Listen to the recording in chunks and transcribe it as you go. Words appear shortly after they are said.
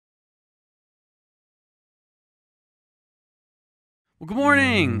Well, good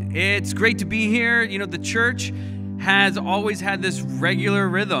morning. It's great to be here. You know, the church has always had this regular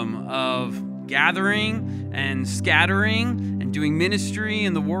rhythm of gathering and scattering and doing ministry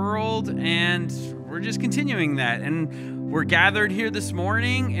in the world, and we're just continuing that. And we're gathered here this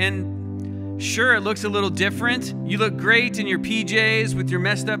morning, and sure, it looks a little different. You look great in your PJs with your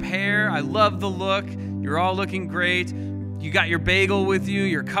messed up hair. I love the look. You're all looking great. You got your bagel with you,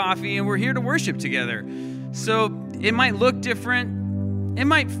 your coffee, and we're here to worship together. So it might look different. It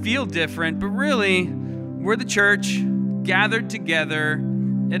might feel different, but really, we're the church gathered together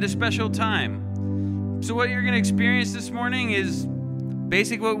at a special time. So what you're going to experience this morning is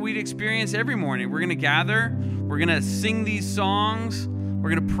basically what we'd experience every morning. We're going to gather, we're going to sing these songs,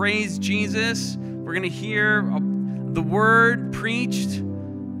 we're going to praise Jesus, we're going to hear the word preached,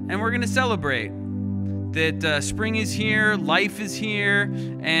 and we're going to celebrate that spring is here, life is here,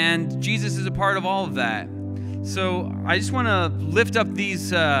 and Jesus is a part of all of that. So I just want to lift up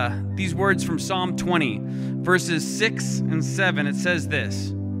these words from Psalm 20, verses 6 and 7. It says this: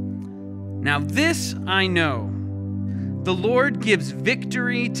 "Now this I know, the Lord gives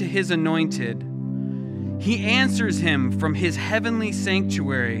victory to his anointed. He answers him from his heavenly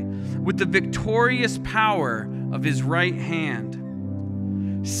sanctuary with the victorious power of his right hand.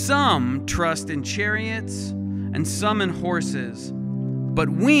 Some trust in chariots and some in horses, but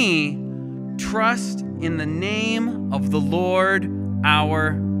we trust in the name of the Lord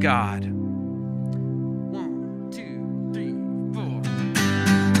our God." 1, 2, 3, 4.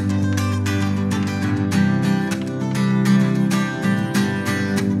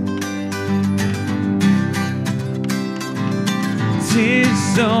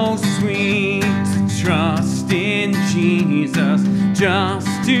 "'Tis so sweet to trust in Jesus, just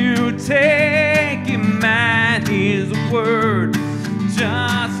to take him at his word,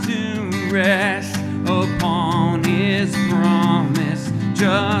 just to rest upon his promise,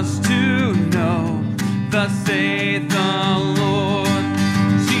 just to know, thus saith the Lord.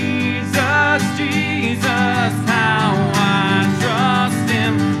 Jesus, Jesus, how I trust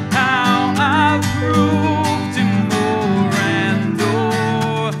him, how I've proved him more and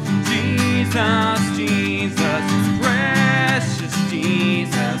more. Jesus, Jesus, precious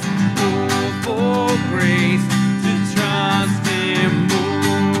Jesus, oh, for grace to trust him more.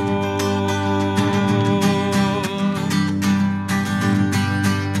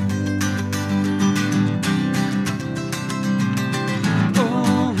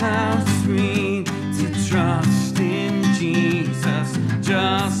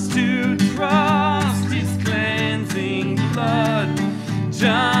 Just to trust his cleansing blood,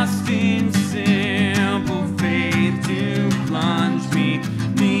 just in simple faith to plunge me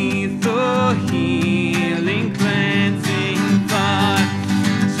neath the healing cleansing flood.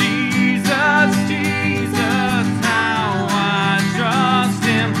 Jesus, Jesus, how I trust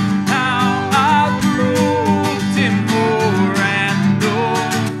him, how I've proved him more and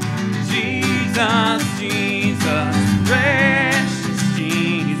more. Jesus, Jesus,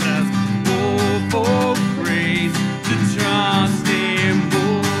 for grace to trust him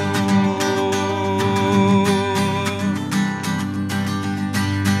more.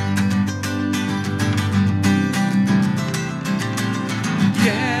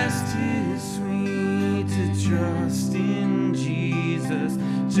 Yes, 'tis sweet to trust in Jesus,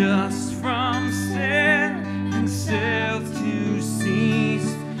 just from sin and self to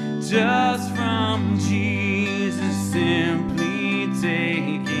cease, just from Jesus simply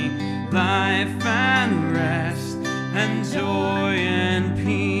taking life and rest and joy and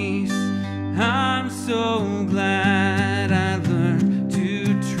peace. I'm so glad I learned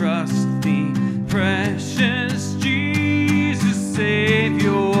to trust thee, precious Jesus,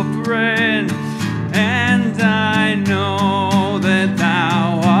 Savior, friend. And I know that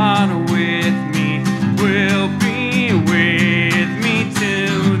thou art with me, will be with me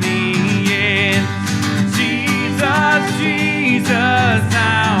till the end. Jesus, Jesus,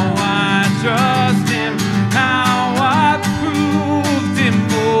 how trust him, how I've proved him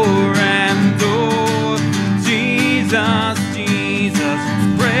more and more. Jesus, Jesus,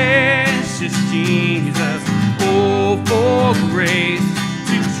 precious Jesus, oh, for grace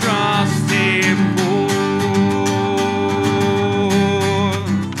to trust him more.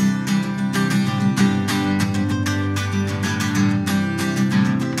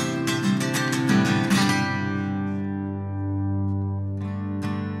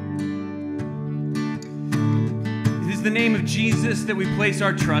 The name of Jesus that we place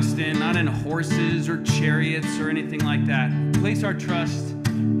our trust in, not in horses or chariots or anything like that. Place our trust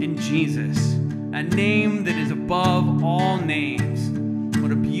in Jesus, a name that is above all names.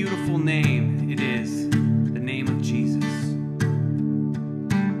 What a beautiful name it is, the name of Jesus.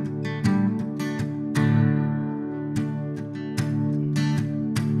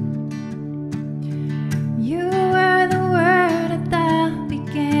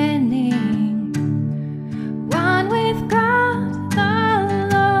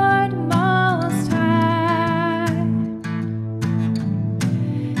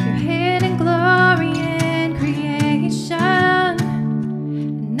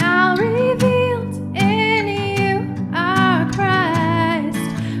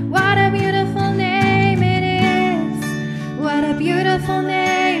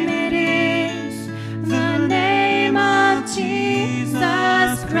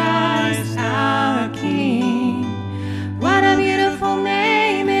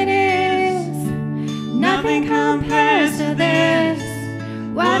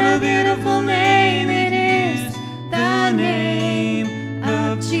 beautiful name it is, the name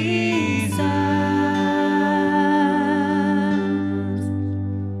of Jesus.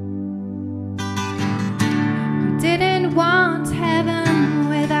 You didn't want heaven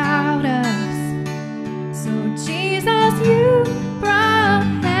without us, so Jesus, you brought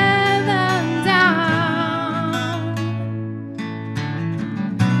heaven down.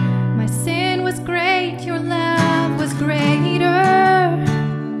 My sin was great, your love was greater.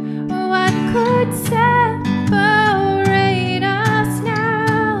 What could separate us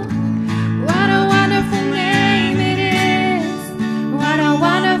now? What a wonderful name it is. What a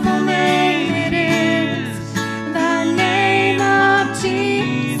wonderful name it is. The name of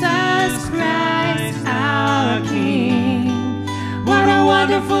Jesus Christ our King. What a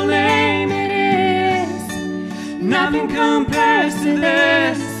wonderful name it is. Nothing compares to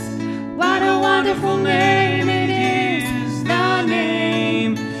this. What a wonderful name it is. The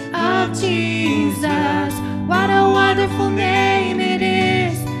name of Jesus. What a wonderful name it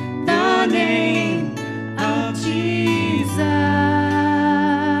is. The name of Jesus.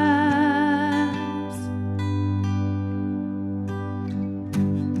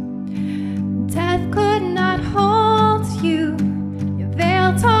 Death could not hold you. Your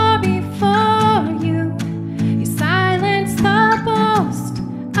veil tore before you. You silenced the boast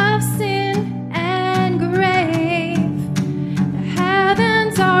of sin and grave. The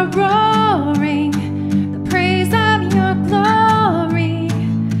heavens are roaring the praise of your glory.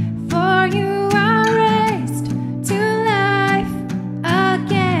 For you are raised to life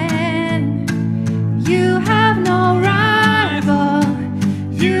again. You have no rival.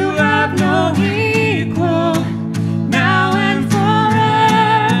 You have no equal. Now and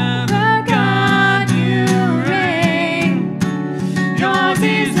forever, God, you reign. Yours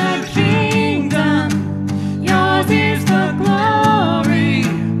is the kingdom. Yours is the glory.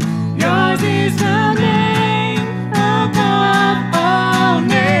 Yours is the name above all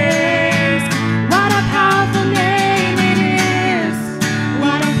names. What a powerful name it is.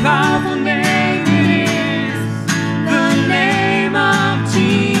 What a powerful name it is. The name of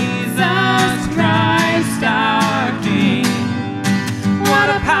Jesus Christ our King. What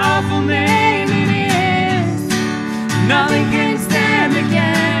a powerful name it is. Nothing can stand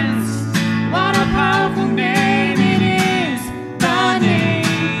against. What a powerful name it is. The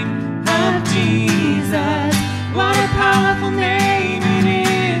name of Jesus. What a powerful name it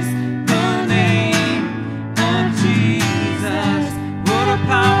is. The name of Jesus. What a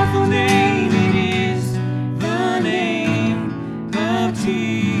powerful name it is. The name of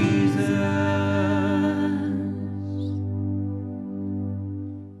Jesus.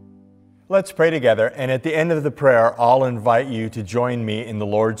 Let's pray together, and at the end of the prayer, I'll invite you to join me in the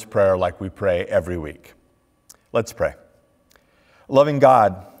Lord's Prayer like we pray every week. Let's pray. Loving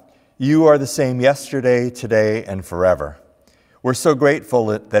God, you are the same yesterday, today, and forever. We're so grateful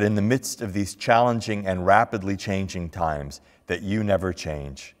that in the midst of these challenging and rapidly changing times, that you never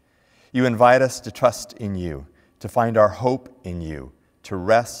change. You invite us to trust in you, to find our hope in you, to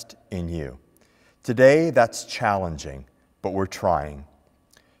rest in you. Today, that's challenging, but we're trying.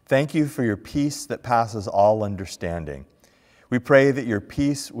 Thank you for your peace that passes all understanding. We pray that your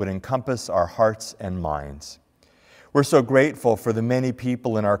peace would encompass our hearts and minds. We're so grateful for the many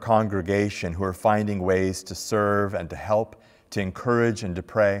people in our congregation who are finding ways to serve and to help, to encourage and to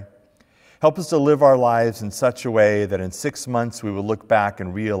pray. Help us to live our lives in such a way that in 6 months we will look back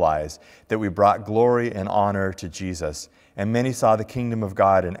and realize that we brought glory and honor to Jesus, and many saw the kingdom of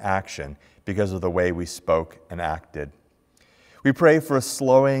God in action because of the way we spoke and acted. We pray for a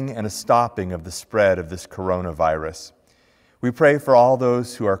slowing and a stopping of the spread of this coronavirus. We pray for all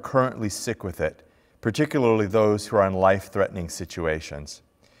those who are currently sick with it, particularly those who are in life-threatening situations.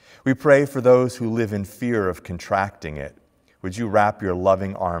 We pray for those who live in fear of contracting it. Would you wrap your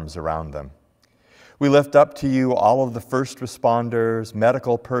loving arms around them? We lift up to you all of the first responders,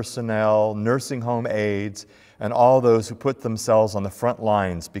 medical personnel, nursing home aides, and all those who put themselves on the front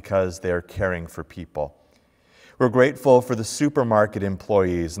lines because they are caring for people. We're grateful for the supermarket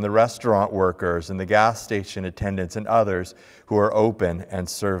employees and the restaurant workers and the gas station attendants and others who are open and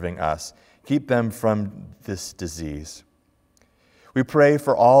serving us. Keep them from this disease. We pray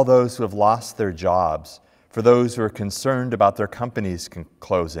for all those who have lost their jobs, for those who are concerned about their companies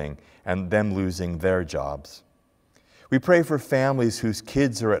closing and them losing their jobs. We pray for families whose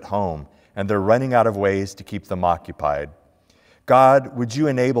kids are at home and they're running out of ways to keep them occupied. God, would you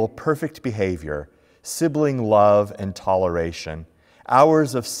enable perfect behavior, sibling love and toleration,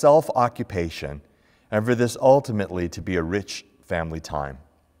 hours of self-occupation, and for this ultimately to be a rich family time.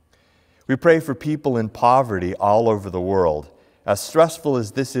 We pray for people in poverty all over the world As stressful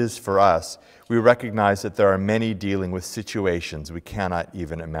as this is for us, we recognize that there are many dealing with situations we cannot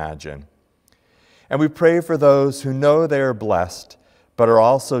even imagine. And we pray for those who know they are blessed, but are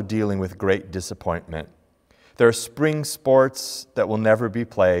also dealing with great disappointment. There are spring sports that will never be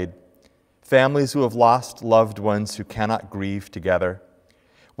played, families who have lost loved ones who cannot grieve together,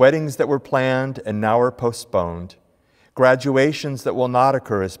 weddings that were planned and now are postponed, graduations that will not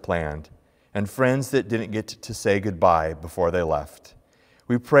occur as planned, and friends that didn't get to say goodbye before they left.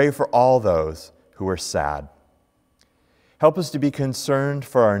 We pray for all those who are sad. Help us to be concerned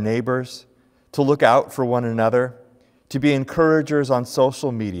for our neighbors, to look out for one another, to be encouragers on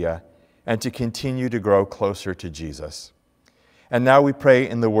social media, and to continue to grow closer to Jesus. And now we pray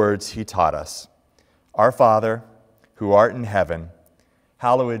in the words he taught us. Our Father, who art in heaven,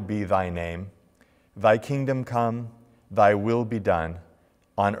 hallowed be thy name. Thy kingdom come, thy will be done,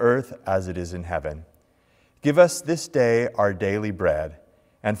 on earth as it is in heaven. Give us this day our daily bread,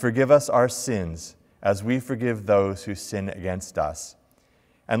 and forgive us our sins as we forgive those who sin against us.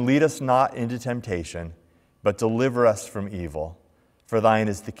 And lead us not into temptation, but deliver us from evil. For thine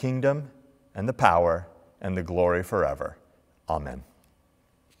is the kingdom, and the power, and the glory forever. Amen.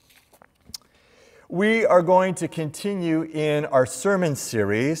 We are going to continue in our sermon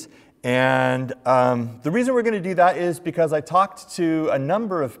series, and the reason we're going to do that is because I talked to a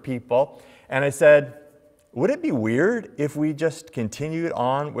number of people, and I said, would it be weird if we just continued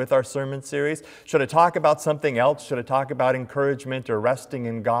on with our sermon series? Should I talk about something else? Should I talk about encouragement or resting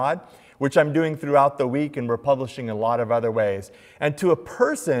in God? Which I'm doing throughout the week, and we're publishing in a lot of other ways. And to a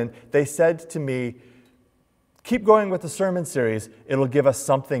person, they said to me, keep going with the sermon series. It'll give us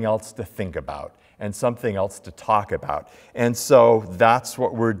something else to think about and something else to talk about. And so that's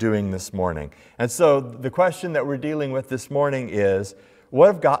what we're doing this morning. And so the question that we're dealing with this morning is,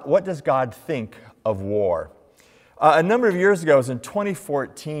 what does God think of war? A number of years ago, it was in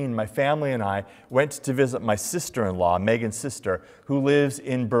 2014, my family and I went to visit my sister-in-law, Megan's sister, who lives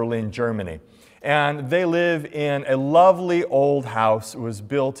in Berlin, Germany. And they live in a lovely old house. It was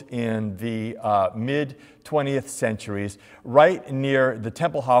built in the mid-20th centuries, right near the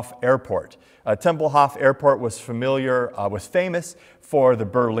Tempelhof Airport. Tempelhof Airport was famous for the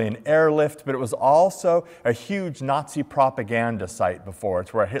Berlin airlift, but it was also a huge Nazi propaganda site before.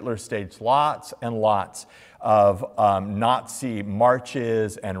 It's where Hitler staged lots and lots of Nazi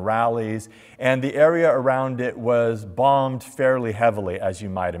marches and rallies, and the area around it was bombed fairly heavily, as you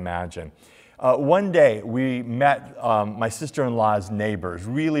might imagine. One day we met my sister-in-law's neighbors,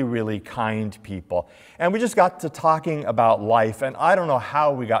 really, really kind people, and we just got to talking about life, and I don't know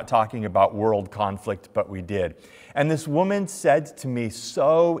how we got talking about world conflict, but we did. And this woman said to me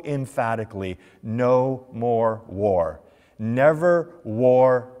so emphatically, no more war. Never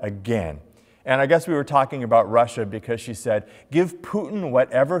war again. And I guess we were talking about Russia because she said, give Putin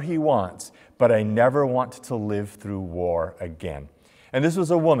whatever he wants, but I never want to live through war again. And this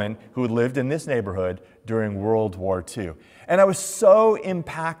was a woman who lived in this neighborhood during World War II. And I was so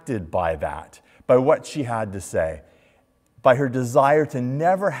impacted by that, by what she had to say, by her desire to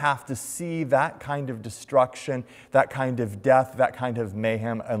never have to see that kind of destruction, that kind of death, that kind of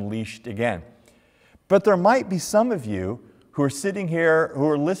mayhem unleashed again. But there might be some of you who are sitting here, who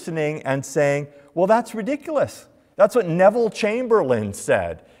are listening and saying, well, that's ridiculous. That's what Neville Chamberlain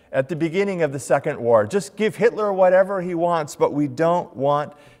said at the beginning of the Second War. Just give Hitler whatever he wants, but we don't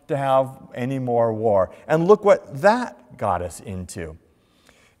want to have any more war. And look what that got us into.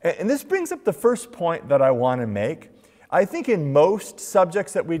 And this brings up the first point that I want to make. I think in most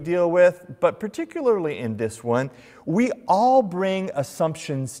subjects that we deal with, but particularly in this one, we all bring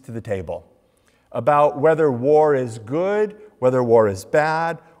assumptions to the table about whether war is good, whether war is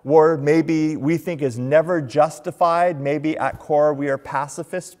bad. War maybe we think is never justified. Maybe at core we are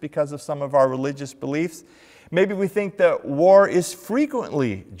pacifists because of some of our religious beliefs. Maybe we think that war is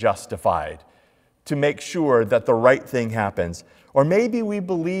frequently justified to make sure that the right thing happens. Or maybe we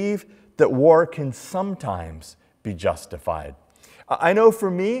believe that war can sometimes be justified. I know for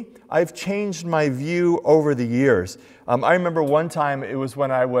me, I've changed my view over the years. I remember one time, it was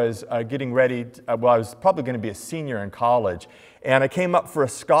when I was getting ready, I was probably going to be a senior in college, and I came up for a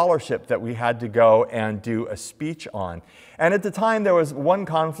scholarship that we had to go and do a speech on. And at the time, there was one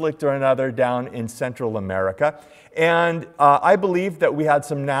conflict or another down in Central America, and I believed that we had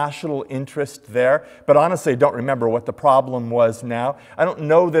some national interest there, but honestly, I don't remember what the problem was now. I don't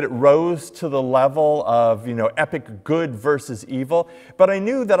know that it rose to the level of, epic good versus evil, but I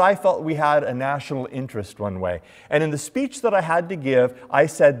knew that I felt we had a national interest one way. And in the speech that I had to give, I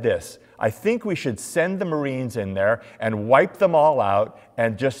said this: I think we should send the Marines in there and wipe them all out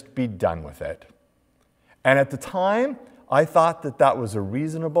and just be done with it. And at the time, I thought that that was a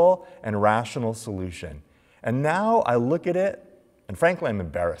reasonable and rational solution. And now I look at it, and frankly, I'm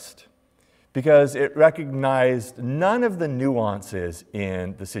embarrassed, because it recognized none of the nuances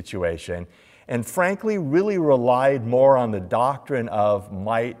in the situation, and frankly, really relied more on the doctrine of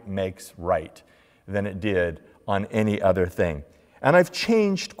might makes right than it did on any other thing. And I've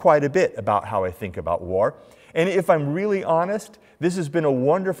changed quite a bit about how I think about war. And if I'm really honest, this has been a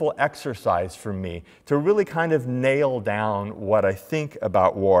wonderful exercise for me to really kind of nail down what I think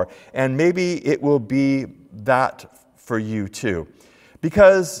about war. And maybe it will be that for you too.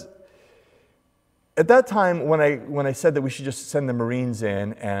 Because at that time, when I said that we should just send the Marines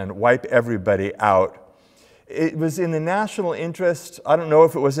in and wipe everybody out, it was in the national interest. I don't know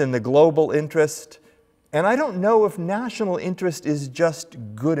if it was in the global interest. And I don't know if national interest is just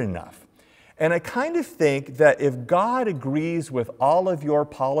good enough. And I kind of think that if God agrees with all of your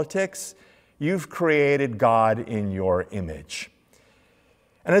politics, you've created God in your image.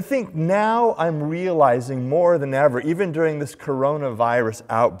 And I think now I'm realizing more than ever, even during this coronavirus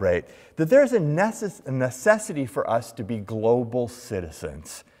outbreak, that there's a necessity for us to be global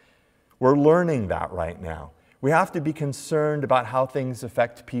citizens. We're learning that right now. We have to be concerned about how things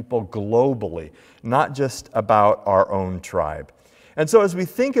affect people globally, not just about our own tribe. And so as we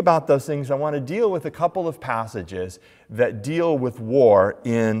think about those things, I want to deal with a couple of passages that deal with war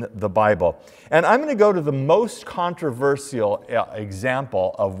in the Bible. And I'm going to go to the most controversial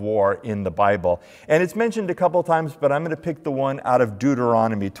example of war in the Bible. And it's mentioned a couple of times, but I'm going to pick the one out of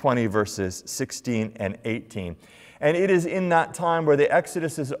Deuteronomy 20, verses 16 and 18. And it is in that time where the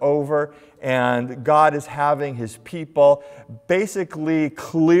Exodus is over and God is having his people basically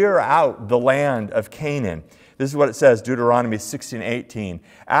clear out the land of Canaan. This is what it says, Deuteronomy 16:18.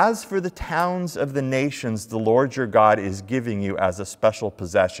 As for the towns of the nations the Lord your God is giving you as a special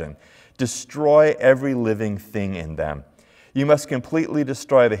possession, destroy every living thing in them. You must completely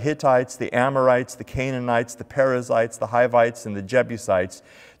destroy the Hittites, the Amorites, the Canaanites, the Perizzites, the Hivites, and the Jebusites,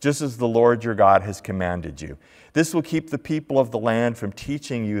 just as the Lord your God has commanded you. This will keep the people of the land from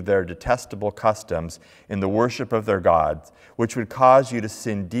teaching you their detestable customs in the worship of their gods, which would cause you to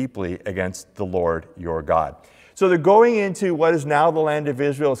sin deeply against the Lord your God. So they're going into what is now the land of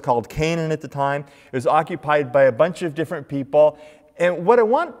Israel. It's called Canaan at the time. It was occupied by a bunch of different people. And what I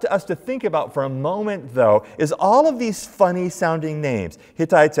want us to think about for a moment, though, is all of these funny-sounding names.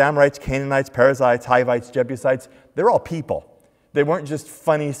 Hittites, Amorites, Canaanites, Perizzites, Hivites, Jebusites, they're all people. They weren't just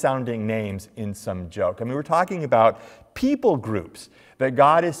funny-sounding names in some joke. I mean, we're talking about people groups that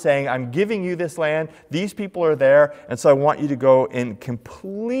God is saying, I'm giving you this land, these people are there, and so I want you to go and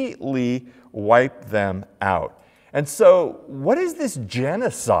completely wipe them out. And so what is this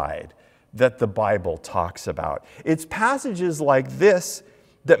genocide that the Bible talks about? It's passages like this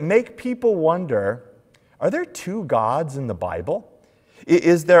that make people wonder, are there two gods in the Bible?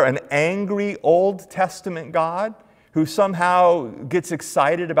 Is there an angry Old Testament God who somehow gets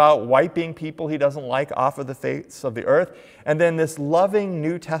excited about wiping people he doesn't like off of the face of the earth, and then this loving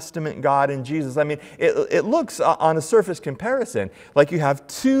New Testament God in Jesus? I mean, it looks on a surface comparison like you have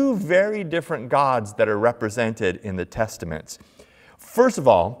two very different gods that are represented in the Testaments. First of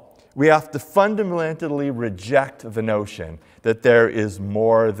all, we have to fundamentally reject the notion that there is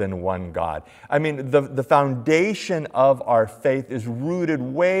more than one God. I mean, the foundation of our faith is rooted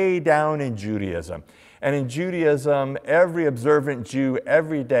way down in Judaism. And in Judaism, every observant Jew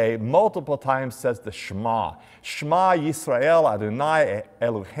every day multiple times says the Shema. Shema Yisrael Adonai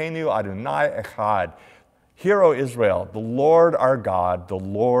Eloheinu Adonai Echad. Hear, O Israel, the Lord our God, the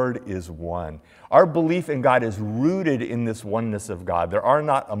Lord is one. Our belief in God is rooted in this oneness of God. There are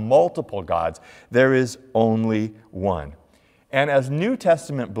not multiple gods. There is only one. And as New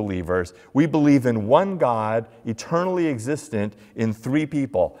Testament believers, we believe in one God, eternally existent in three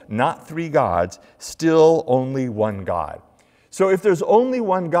people, not three gods, still only one God. So if there's only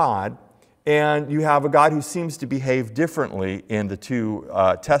one God, and you have a God who seems to behave differently in the two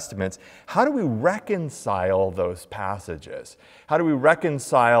Testaments, how do we reconcile those passages? How do we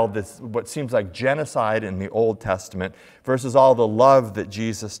reconcile this, what seems like genocide in the Old Testament, versus all the love that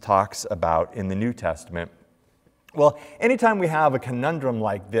Jesus talks about in the New Testament? Well, anytime we have a conundrum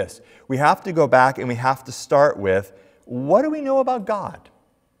like this, we have to go back and we have to start with, what do we know about God?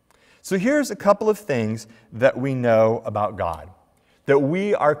 So here's a couple of things that we know about God. That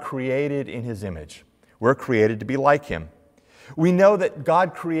we are created in His image. We're created to be like Him. We know that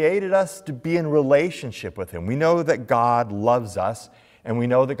God created us to be in relationship with Him. We know that God loves us, and we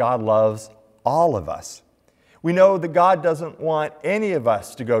know that God loves all of us. We know that God doesn't want any of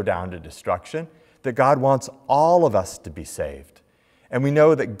us to go down to destruction, that God wants all of us to be saved. And we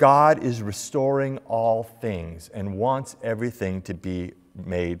know that God is restoring all things and wants everything to be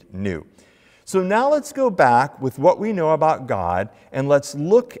made new. So now let's go back with what we know about God and let's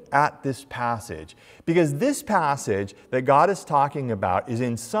look at this passage. Because this passage that God is talking about is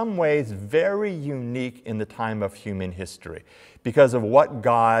in some ways very unique in the time of human history because of what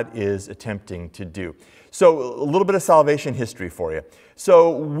God is attempting to do. So a little bit of salvation history for you.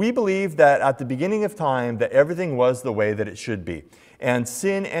 So we believe that at the beginning of time that everything was the way that it should be. And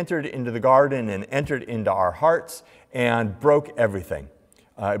sin entered into the garden and entered into our hearts and broke everything.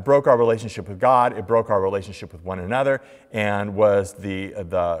 It broke our relationship with God, it broke our relationship with one another, and was the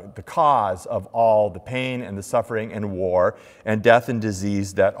cause of all the pain and the suffering and war and death and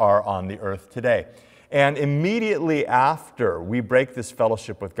disease that are on the earth today. And immediately after we break this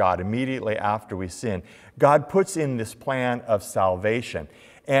fellowship with God, immediately after we sin, God puts in this plan of salvation.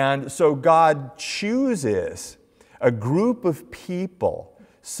 And so God chooses a group of people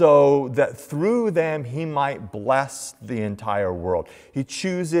so that through them he might bless the entire world. He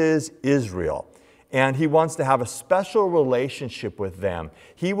chooses Israel, and he wants to have a special relationship with them.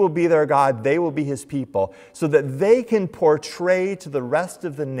 He will be their God, they will be his people, so that they can portray to the rest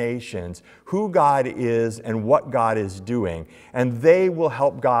of the nations who God is and what God is doing, and they will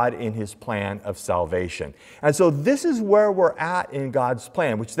help God in his plan of salvation. And so this is where we're at in God's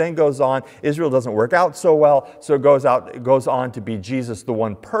plan, which then goes on. Israel doesn't work out so well, so it goes on to be Jesus, the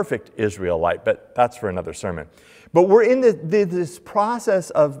one perfect Israelite, but that's for another sermon. But we're in this process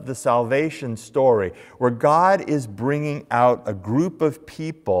of the salvation story where God is bringing out a group of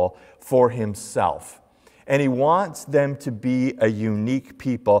people for himself. And he wants them to be a unique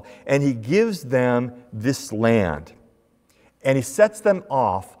people, and he gives them this land. And he sets them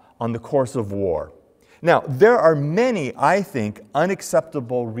off on the course of war. Now, there are many, I think,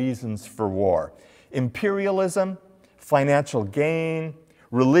 unacceptable reasons for war. Imperialism, financial gain,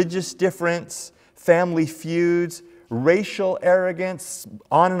 religious difference, family feuds, racial arrogance,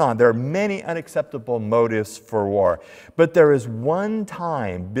 on and on. There are many unacceptable motives for war. But there is one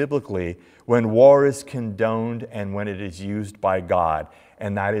time biblically when war is condoned and when it is used by God,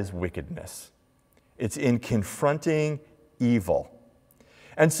 and that is wickedness. It's in confronting evil.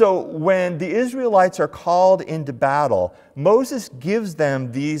 And so when the Israelites are called into battle, Moses gives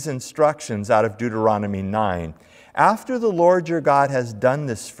them these instructions out of Deuteronomy 9. After the Lord your God has done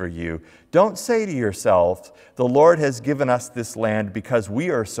this for you, don't say to yourselves, the Lord has given us this land because we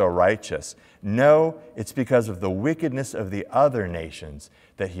are so righteous. No, it's because of the wickedness of the other nations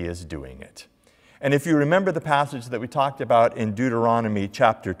that he is doing it. And if you remember the passage that we talked about in Deuteronomy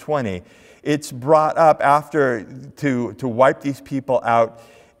chapter 20, it's brought up after to wipe these people out.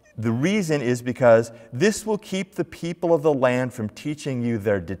 The reason is because this will keep the people of the land from teaching you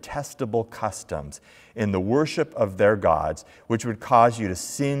their detestable customs in the worship of their gods, which would cause you to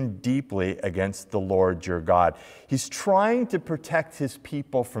sin deeply against the Lord your God. He's trying to protect his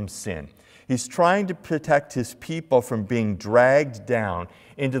people from sin. He's trying to protect his people from being dragged down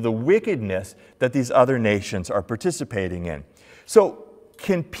into the wickedness that these other nations are participating in. So,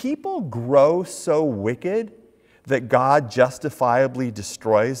 can people grow so wicked that God justifiably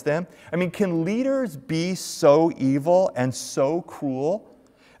destroys them? I mean, can leaders be so evil and so cruel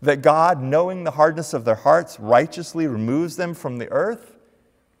that God, knowing the hardness of their hearts, righteously removes them from the earth?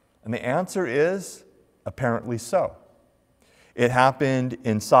 And the answer is apparently so. It happened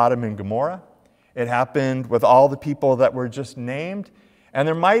in Sodom and Gomorrah. It happened with all the people that were just named. And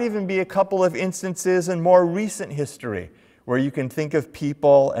there might even be a couple of instances in more recent history where you can think of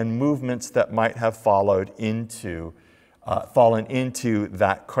people and movements that might have fallen into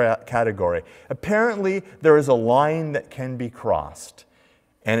that category. Apparently, there is a line that can be crossed,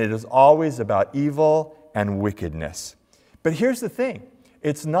 and it is always about evil and wickedness. But here's the thing.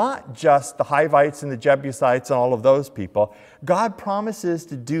 It's not just the Hivites and the Jebusites and all of those people. God promises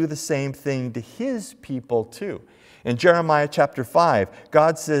to do the same thing to his people too. In Jeremiah chapter 5,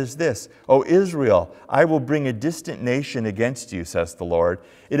 God says this, O Israel, I will bring a distant nation against you, says the Lord.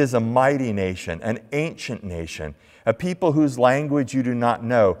 It is a mighty nation, an ancient nation, a people whose language you do not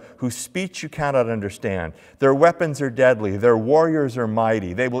know, whose speech you cannot understand. Their weapons are deadly, their warriors are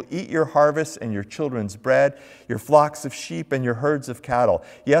mighty. They will eat your harvests and your children's bread, your flocks of sheep and your herds of cattle.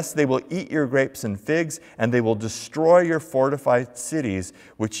 Yes, they will eat your grapes and figs, and they will destroy your fortified cities,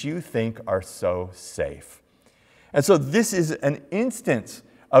 which you think are so safe. And so this is an instance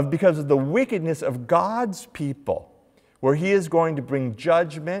of, because of the wickedness of God's people, where he is going to bring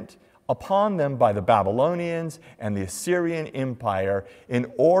judgment upon them by the Babylonians and the Assyrian Empire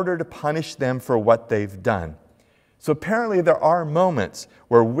in order to punish them for what they've done. So apparently there are moments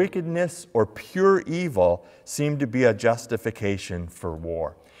where wickedness or pure evil seem to be a justification for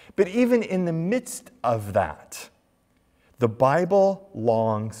war. But even in the midst of that, the Bible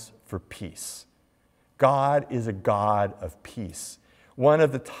longs for peace. God is a God of peace. One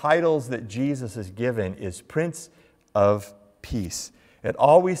of the titles that Jesus is given is Prince of Peace. It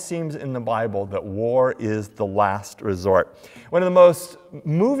always seems in the Bible that war is the last resort. One of the most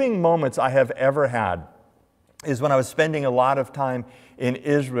moving moments I have ever had is when I was spending a lot of time in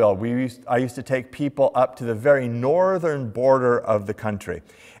Israel. I used to take people up to the very northern border of the country.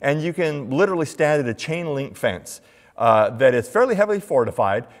 And you can literally stand at a chain link fence that is fairly heavily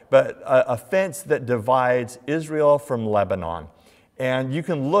fortified, but a fence that divides Israel from Lebanon. And you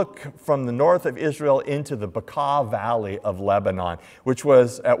can look from the north of Israel into the Bekaa Valley of Lebanon, which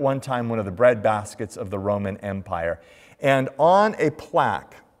was at one time one of the breadbaskets of the Roman Empire. And on a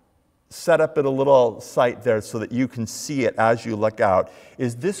plaque set up at a little site there so that you can see it as you look out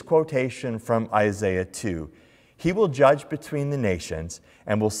is this quotation from Isaiah 2. He will judge between the nations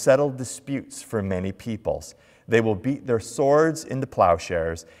and will settle disputes for many peoples. They will beat their swords into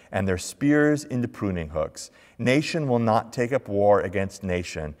plowshares and their spears into pruning hooks. Nation will not take up war against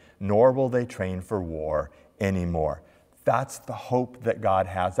nation, nor will they train for war anymore. That's the hope that God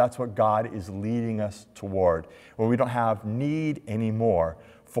has. That's what God is leading us toward, where we don't have need anymore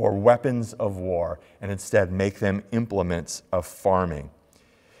for weapons of war and instead make them implements of farming.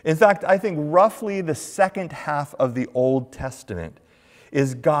 In fact, I think roughly the second half of the Old Testament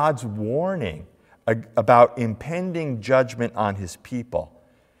is God's warning about impending judgment on his people,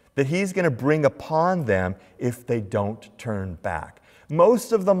 that he's going to bring upon them if they don't turn back.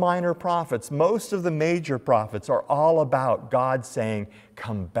 Most of the minor prophets, most of the major prophets are all about God saying,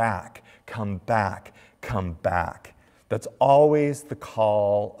 come back, come back, come back. That's always the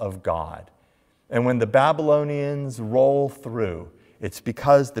call of God. And when the Babylonians roll through, it's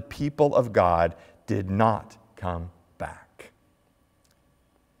because the people of God did not come back.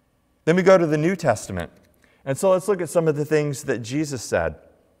 Then we go to the New Testament. And so let's look at some of the things that Jesus said.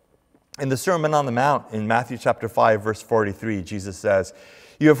 In the Sermon on the Mount in Matthew chapter 5, verse 43, Jesus says,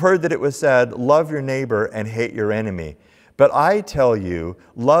 "You have heard that it was said, 'Love your neighbor and hate your enemy.' But I tell you,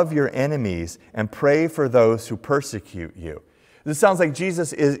 love your enemies and pray for those who persecute you." This sounds like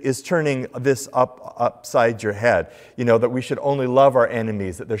Jesus is turning this upside your head, that we should only love our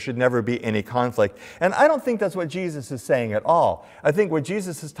enemies, that there should never be any conflict. And I don't think that's what Jesus is saying at all. I think what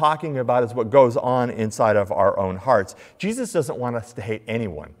Jesus is talking about is what goes on inside of our own hearts. Jesus doesn't want us to hate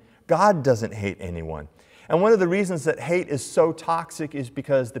anyone. God doesn't hate anyone. And one of the reasons that hate is so toxic is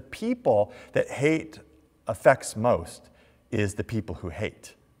because the people that hate affects most is the people who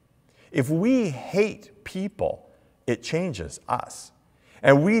hate. If we hate people, it changes us.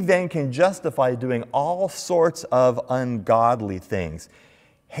 And we then can justify doing all sorts of ungodly things.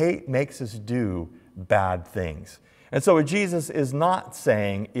 Hate makes us do bad things. And so what Jesus is not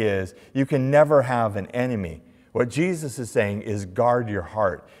saying is you can never have an enemy. What Jesus is saying is guard your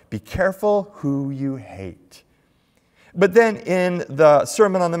heart. Be careful who you hate. But then in the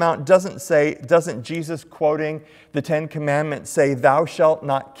Sermon on the Mount, doesn't Jesus, quoting the Ten Commandments, say, "Thou shalt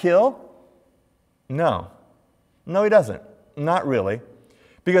not kill"? No. No, he doesn't. Not really.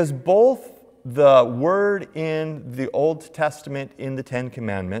 Because both the word in the Old Testament in the Ten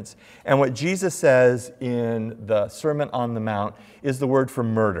Commandments and what Jesus says in the Sermon on the Mount is the word for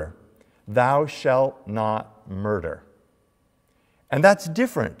murder. Thou shalt not murder. And that's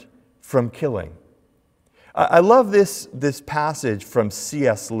different from killing. I love this passage from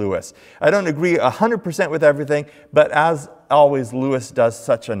C.S. Lewis. I don't agree 100% with everything, but as always, Lewis does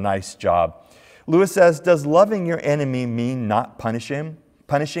such a nice job. Lewis says, "Does loving your enemy mean not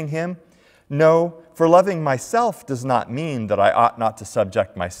punishing him? No, for loving myself does not mean that I ought not to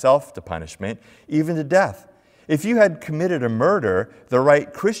subject myself to punishment, even to death. If you had committed a murder, the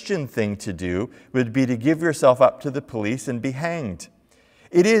right Christian thing to do would be to give yourself up to the police and be hanged.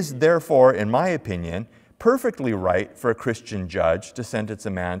 It is, therefore, in my opinion, perfectly right for a Christian judge to sentence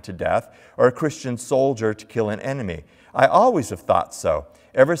a man to death or a Christian soldier to kill an enemy. I always have thought so,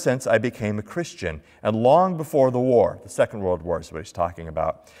 ever since I became a Christian, and long before the war." The Second World War is what he's talking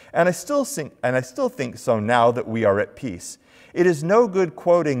about. And I still think so now that we are at peace. It is no good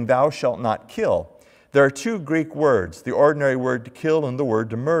quoting, "Thou shalt not kill." There are two Greek words, the ordinary word to kill and the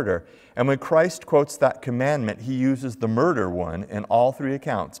word to murder. And when Christ quotes that commandment, he uses the murder one in all three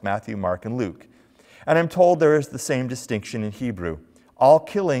accounts, Matthew, Mark, and Luke. And I'm told there is the same distinction in Hebrew. All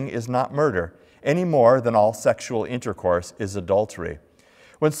killing is not murder, any more than all sexual intercourse is adultery.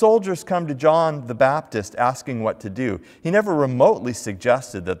 When soldiers come to John the Baptist asking what to do, he never remotely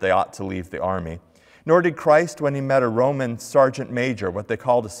suggested that they ought to leave the army. nor did Christ when he met a Roman sergeant major, what they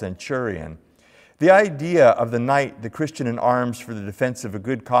called a centurion. The idea of the knight, the Christian in arms for the defense of a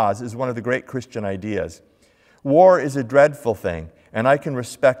good cause, is one of the great Christian ideas. War is a dreadful thing, and I can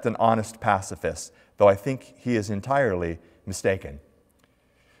respect an honest pacifist, though I think he is entirely mistaken.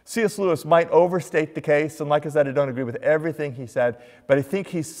 C.S. Lewis might overstate the case, and like I said, I don't agree with everything he said, but I think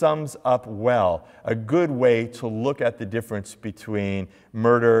he sums up well a good way to look at the difference between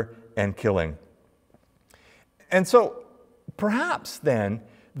murder and killing. And so, perhaps then,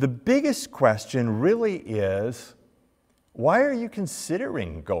 the biggest question really is, why are you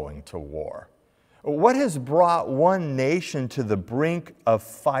considering going to war? What has brought one nation to the brink of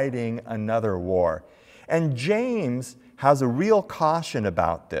fighting another war? And James has a real caution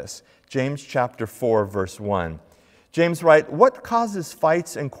about this. James chapter 4, verse 1. James writes, "What causes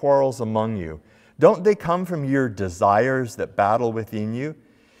fights and quarrels among you? Don't they come from your desires that battle within you?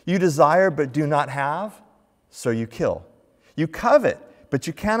 You desire but do not have, so you kill. You covet, but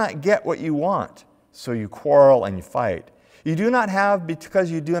you cannot get what you want, so you quarrel and you fight. You do not have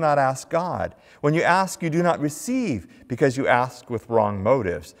because you do not ask God. When you ask, you do not receive because you ask with wrong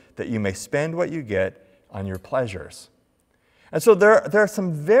motives, that you may spend what you get on your pleasures." And so there are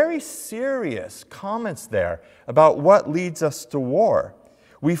some very serious comments there about what leads us to war.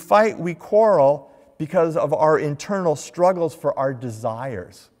 We fight, we quarrel because of our internal struggles for our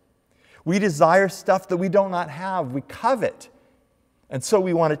desires. We desire stuff that we do not have. We covet. And so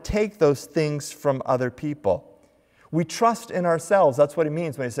we want to take those things from other people. We trust in ourselves. That's what it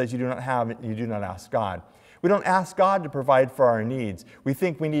means when it says you do not have, you do not ask God. We don't ask God to provide for our needs. We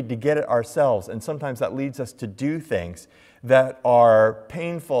think we need to get it ourselves, and sometimes that leads us to do things that are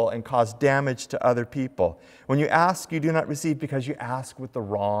painful and cause damage to other people. When you ask, you do not receive because you ask with the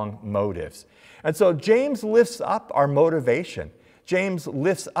wrong motives. And so James lifts up our motivation. James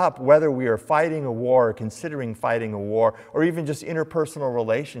lifts up whether we are fighting a war or considering fighting a war or even just interpersonal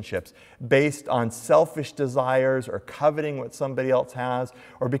relationships based on selfish desires or coveting what somebody else has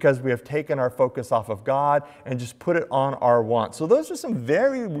or because we have taken our focus off of God and just put it on our wants. So those are some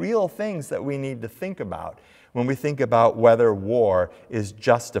very real things that we need to think about when we think about whether war is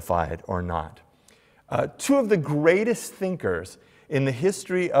justified or not. Two of the greatest thinkers in the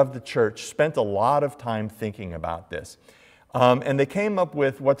history of the church spent a lot of time thinking about this. And they came up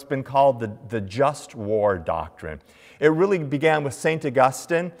with what's been called the just war doctrine. It really began with St.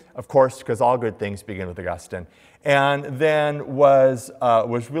 Augustine, of course, because all good things begin with Augustine, and then was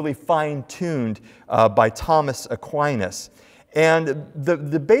really fine-tuned by Thomas Aquinas. And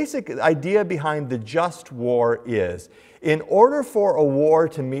the basic idea behind the just war is, in order for a war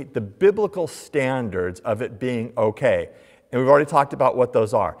to meet the biblical standards of it being okay, and we've already talked about what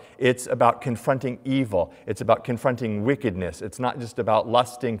those are. It's about confronting evil. It's about confronting wickedness. It's not just about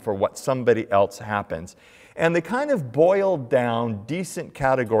lusting for what somebody else happens. And they kind of boiled down decent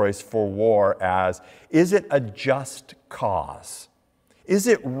categories for war as, is it a just cause? Is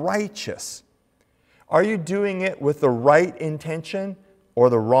it righteous? Are you doing it with the right intention or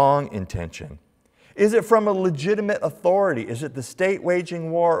the wrong intention? Is it from a legitimate authority? Is it the state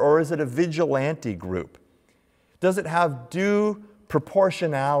waging war, or is it a vigilante group? Does it have due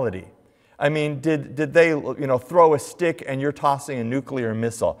proportionality? I mean, did they throw a stick and you're tossing a nuclear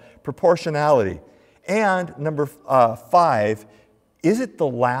missile? Proportionality. And number 5, is it the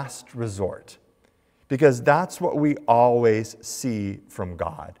last resort? Because that's what we always see from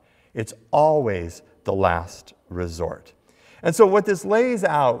God. It's always the last resort. And so what this lays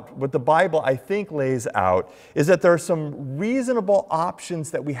out, what the Bible I think lays out, is that there are some reasonable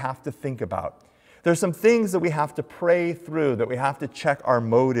options that we have to think about. There's some things that we have to pray through, that we have to check our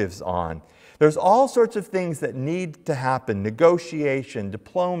motives on. There's all sorts of things that need to happen: negotiation,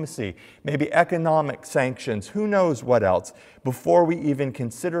 diplomacy, maybe economic sanctions, who knows what else, before we even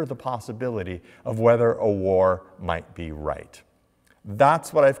consider the possibility of whether a war might be right.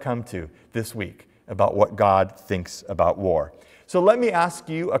 That's what I've come to this week about what God thinks about war. So let me ask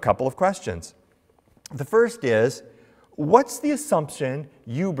you a couple of questions. The first is, what's the assumption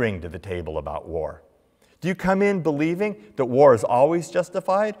you bring to the table about war? Do you come in believing that war is always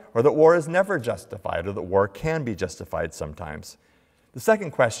justified, or that war is never justified, or that war can be justified sometimes? The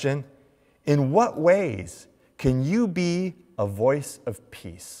second question, in what ways can you be a voice of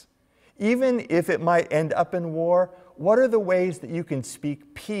peace? Even if it might end up in war, what are the ways that you can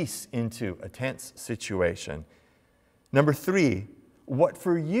speak peace into a tense situation? Number 3, what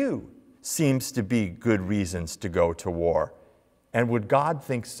for you seems to be good reasons to go to war? And would God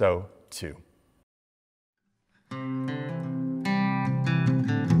think so too?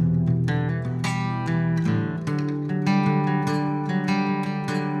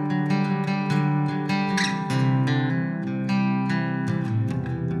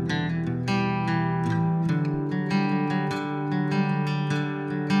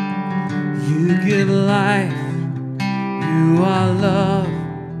 You give life, you are love.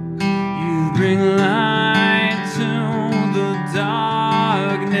 You bring light to the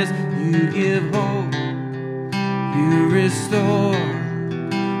darkness. You give hope, you restore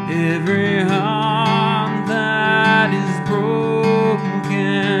every heart that is broken.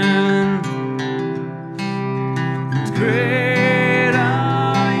 And great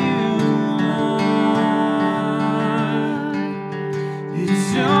are you, Lord. It's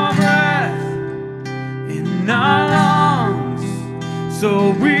your breath in our lungs, so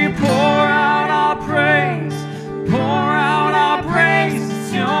we pour out our praise, pour out our praise.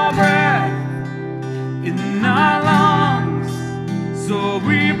 It's your breath in our lungs, so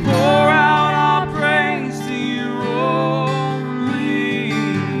we pour out our praise to you only.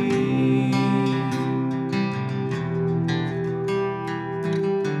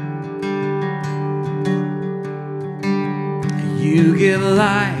 You give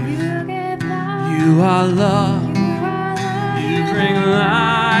life, you are love. You bring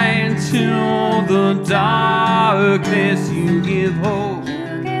light to the darkness. You give hope,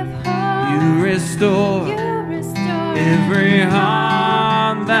 you restore every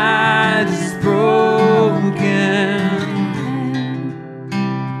heart that is broken.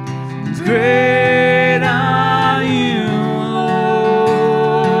 Great are you,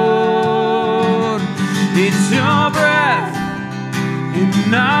 Lord. It's your breath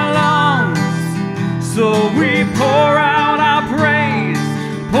in our lungs, so we pour out our praise,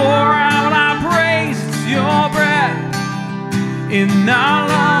 pour out our praise. It's your breath in our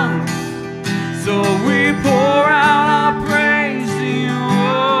lungs, so we pour out our praise to you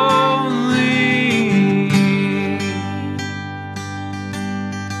only.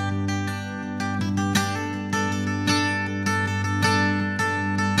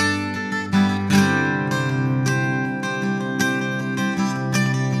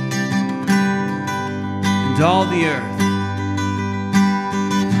 And all the earth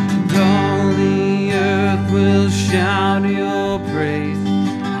will shout your praise.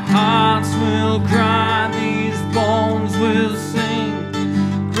 Hearts will cry, these bones will sing.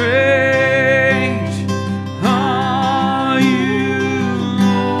 Great are you,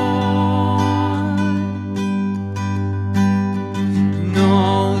 Lord. And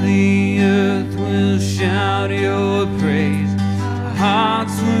all the earth will shout your praise.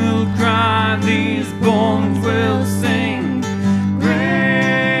 Hearts will cry, these bones will sing.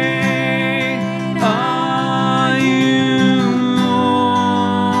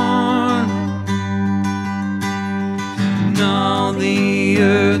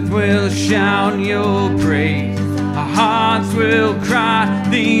 Will shout your praise. Our hearts will cry,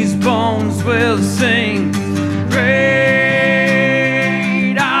 these bones will sing. Great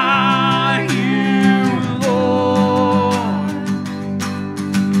are you, Lord.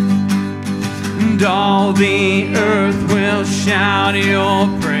 And all the earth will shout your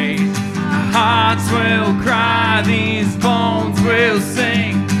praise. Our hearts will cry, these bones will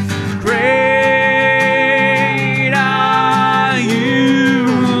sing. Great are you.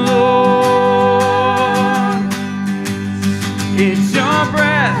 It's your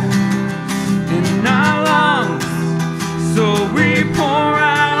breath in our lungs, so we pour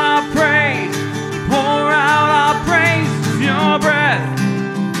out our praise, pour out our praise. It's your breath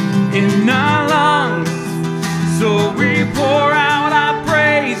in our lungs, so we pour out our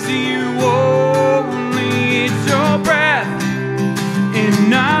praise to you only. It's your breath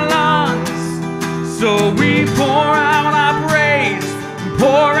in our lungs, so we pour out our praise,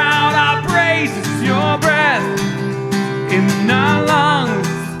 pour out our praise. It's your breath in our lungs,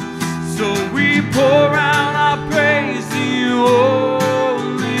 so we pour out our praise to you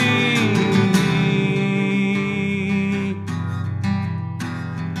only.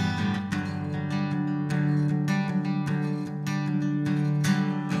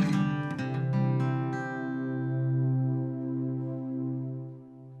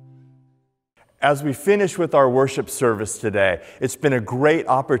 As we finish with our worship service today, it's been a great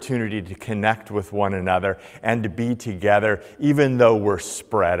opportunity to connect with one another and to be together, even though we're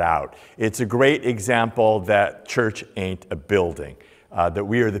spread out. It's a great example that church ain't a building, that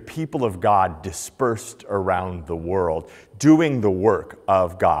we are the people of God dispersed around the world, doing the work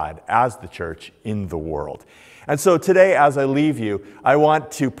of God as the church in the world. And so today, as I leave you, I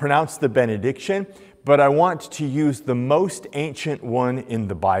want to pronounce the benediction, but I want to use the most ancient one in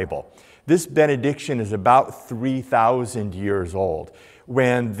the Bible. This benediction is about 3,000 years old.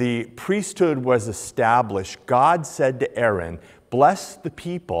 When the priesthood was established, God said to Aaron, "Bless the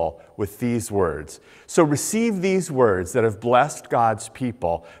people with these words." So receive these words that have blessed God's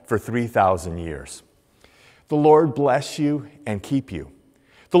people for 3,000 years. The Lord bless you and keep you.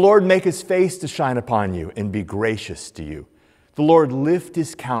 The Lord make his face to shine upon you and be gracious to you. The Lord lift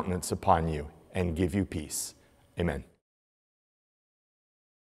his countenance upon you and give you peace. Amen.